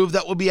to prove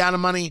that we'll be out of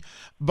money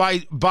by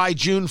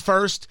June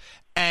 1st?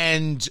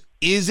 And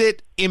is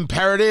it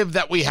imperative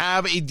that we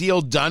have a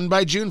deal done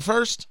by June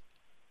 1st?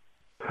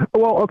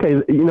 Well, okay,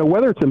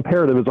 whether it's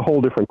imperative is a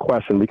whole different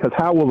question, because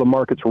how will the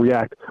markets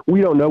react?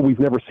 We don't know. We've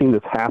never seen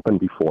this happen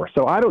before.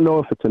 So I don't know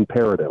if it's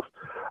imperative.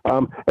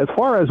 As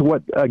far as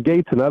what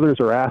Gates and others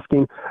are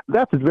asking,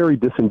 that's very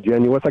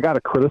disingenuous. I got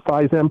to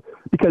criticize them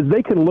because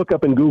they can look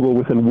up in Google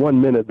within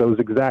 1 minute those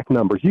exact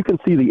numbers. You can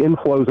see the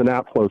inflows and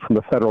outflows from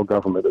the federal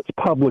government. It's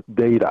public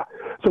data.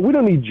 So we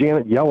don't need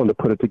Janet Yellen to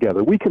put it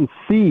together. We can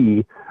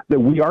see that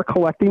we are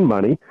collecting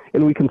money,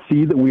 and we can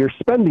see that we are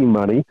spending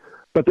money,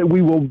 but that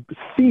we will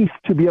cease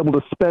to be able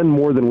to spend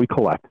more than we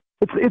collect.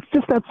 It's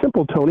just that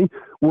simple, Tony.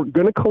 We're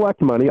going to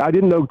collect money. I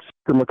didn't know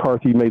Speaker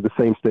McCarthy made the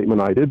same statement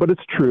I did, but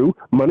it's true.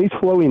 Money's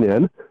flowing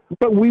in,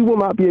 but we will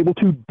not be able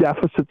to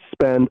deficit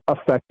spend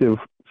effective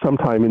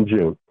sometime in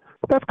June.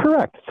 That's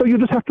correct. So you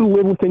just have to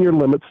live within your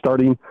limits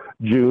starting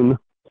June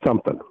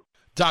something.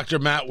 Dr.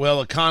 Matt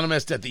Will,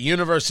 economist at the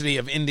University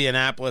of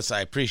Indianapolis.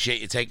 I appreciate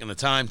you taking the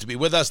time to be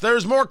with us.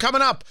 There's more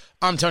coming up.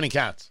 I'm Tony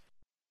Katz.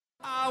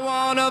 I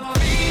want to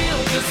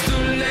feel just a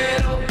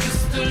little,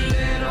 just a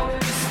little,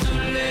 just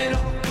a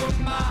little. Put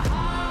my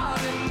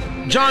heart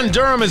in the John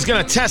Durham is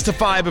going to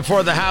testify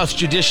before the House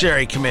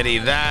Judiciary Committee.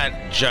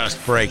 That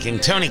just breaking.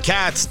 Tony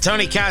Katz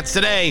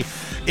today.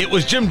 It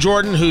was Jim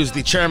Jordan, who's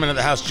the chairman of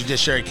the House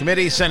Judiciary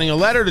Committee, sending a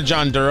letter to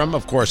John Durham.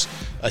 Of course,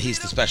 he's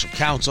the special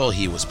counsel.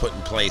 He was put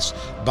in place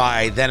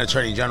by then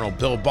Attorney General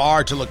Bill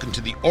Barr to look into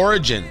the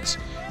origins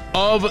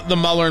of the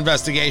Mueller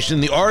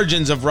investigation, the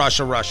origins of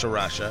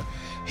Russia.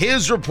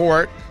 His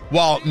report,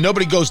 while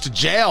nobody goes to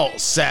jail,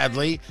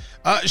 sadly,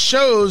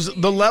 shows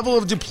the level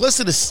of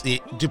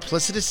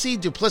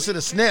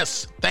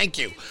duplicitousness, thank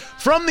you,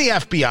 from the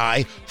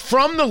FBI,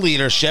 from the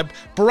leadership.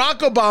 Barack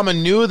Obama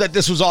knew that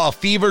this was all a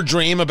fever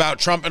dream about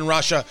Trump and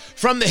Russia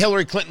from the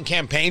Hillary Clinton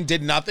campaign,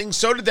 did nothing.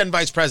 So did then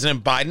Vice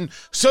President Biden.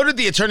 So did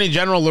the Attorney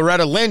General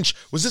Loretta Lynch.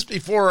 Was this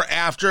before or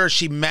after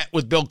she met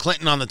with Bill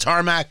Clinton on the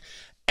tarmac?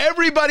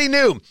 Everybody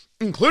knew,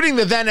 including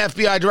the then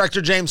FBI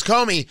Director James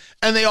Comey,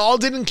 and they all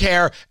didn't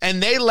care,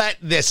 and they let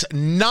this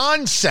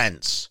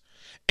nonsense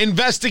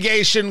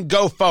investigation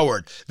go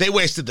forward. They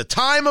wasted the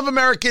time of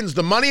Americans,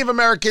 the money of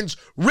Americans,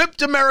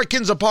 ripped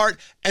Americans apart,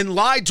 and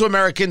lied to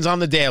Americans on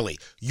the daily.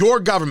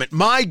 Your government,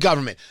 my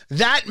government,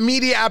 that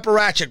media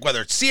apparatchik,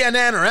 whether it's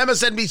CNN or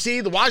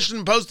MSNBC, the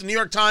Washington Post, the New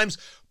York Times,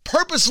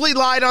 purposely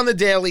lied on the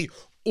daily,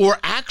 or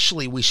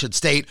actually, we should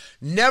state,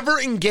 never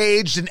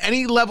engaged in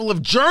any level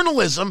of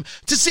journalism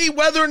to see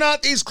whether or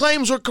not these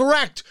claims were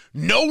correct.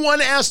 No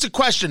one asked a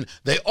question.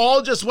 They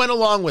all just went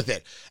along with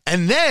it.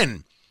 And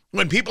then,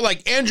 when people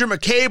like Andrew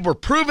McCabe were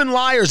proven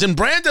liars and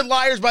branded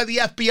liars by the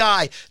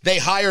FBI, they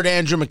hired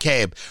Andrew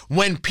McCabe.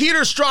 When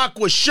Peter Strzok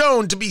was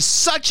shown to be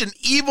such an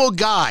evil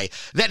guy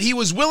that he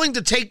was willing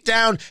to take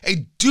down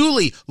a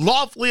duly,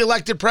 lawfully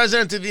elected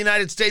president of the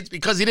United States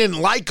because he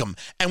didn't like him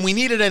and we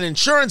needed an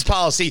insurance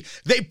policy,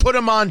 they put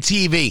him on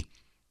TV.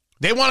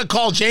 They want to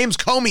call James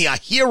Comey a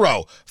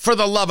hero, for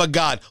the love of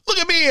God. Look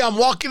at me, I'm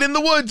walking in the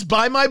woods,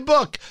 buy my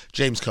book.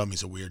 James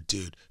Comey's a weird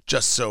dude,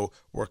 just so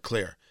we're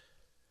clear.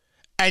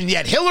 And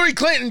yet Hillary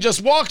Clinton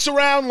just walks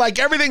around like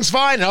everything's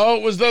fine. Oh,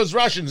 it was those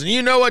Russians. And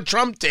you know what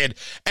Trump did.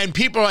 And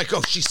people are like,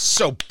 oh, she's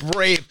so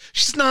brave.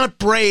 She's not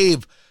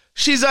brave.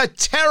 She's a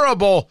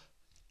terrible,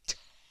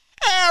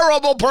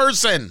 terrible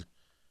person.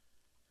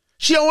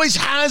 She always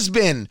has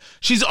been.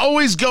 She's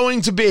always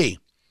going to be.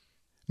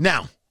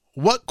 Now,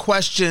 what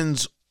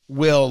questions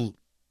will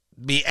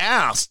be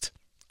asked?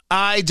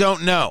 I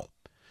don't know.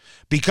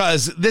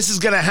 Because this is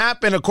going to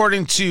happen,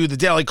 according to the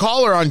Daily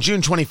Caller, on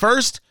June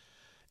 21st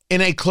in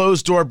a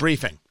closed-door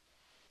briefing.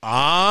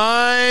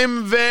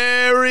 I'm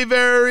very,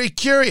 very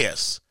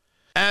curious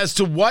as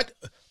to what,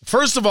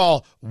 first of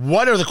all,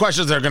 what are the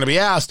questions that are going to be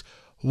asked?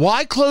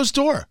 Why closed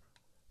door?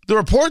 The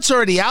report's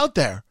already out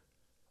there.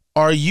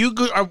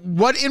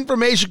 What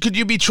information could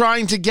you be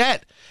trying to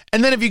get?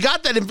 And then if you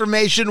got that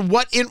information,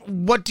 what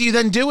do you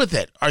then do with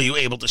it? Are you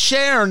able to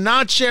share or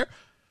not share?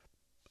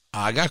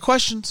 I got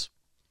questions.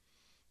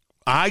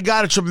 I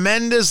got a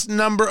tremendous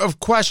number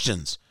of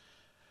questions.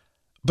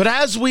 But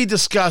as we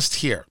discussed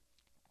here,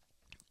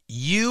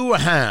 you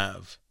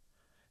have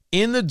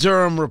in the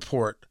Durham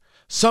report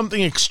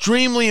something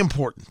extremely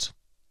important,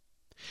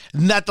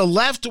 and that the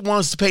left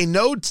wants to pay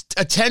no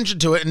attention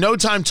to it and no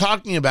time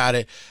talking about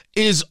it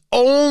is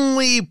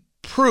only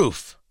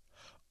proof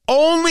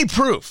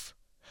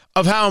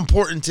of how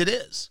important it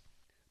is,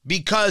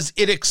 because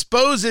it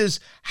exposes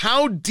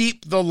how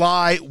deep the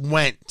lie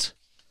went.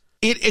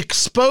 It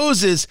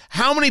exposes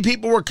how many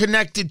people were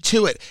connected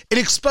to it. It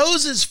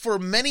exposes for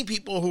many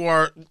people who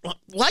are,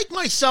 like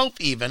myself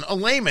even, a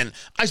layman.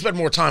 I spend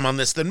more time on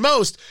this than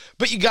most,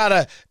 but you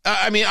gotta,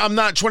 I'm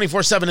not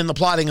 24/7 in the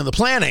plotting and the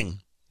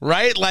planning,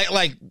 right?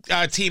 Like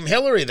Team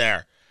Hillary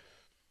there.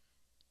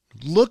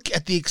 Look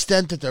at the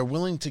extent that they're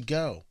willing to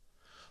go.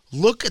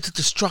 Look at the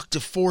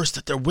destructive force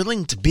that they're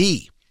willing to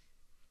be.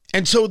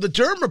 And so the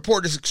Durham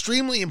report is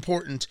extremely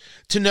important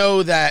to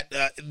know that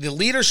the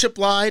leadership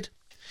lied,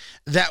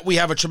 that we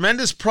have a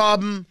tremendous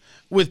problem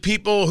with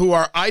people who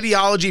are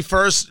ideology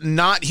first,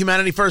 not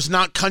humanity first,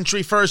 not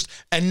country first.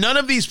 And none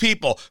of these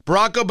people,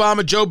 Barack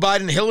Obama, Joe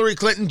Biden, Hillary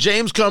Clinton,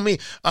 James Comey,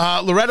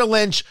 Loretta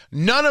Lynch,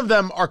 none of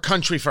them are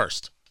country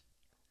first.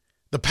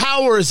 The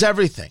power is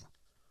everything.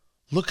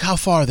 Look how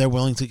far they're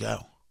willing to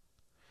go.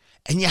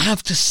 And you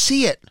have to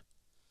see it.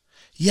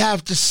 You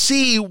have to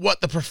see what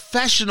the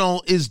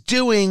professional is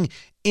doing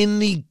in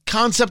the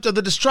concept of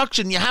the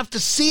destruction. You have to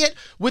see it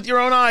with your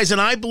own eyes. And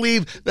I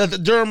believe that the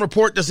Durham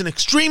report does an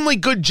extremely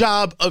good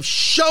job of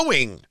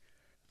showing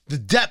the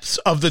depths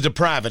of the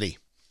depravity.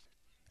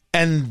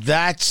 And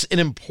that's an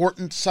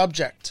important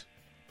subject.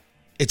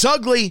 It's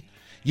ugly.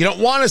 You don't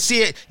want to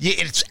see it.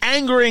 It's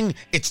angering.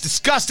 It's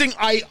disgusting.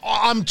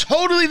 I'm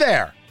totally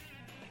there.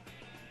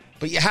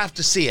 But you have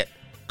to see it.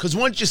 Because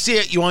once you see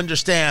it, you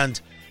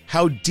understand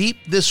how deep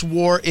this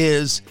war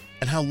is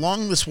and how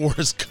long this war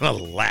is going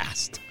to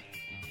last.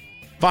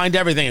 Find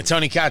everything at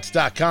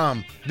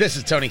TonyKatz.com. This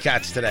is Tony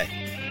Katz Today.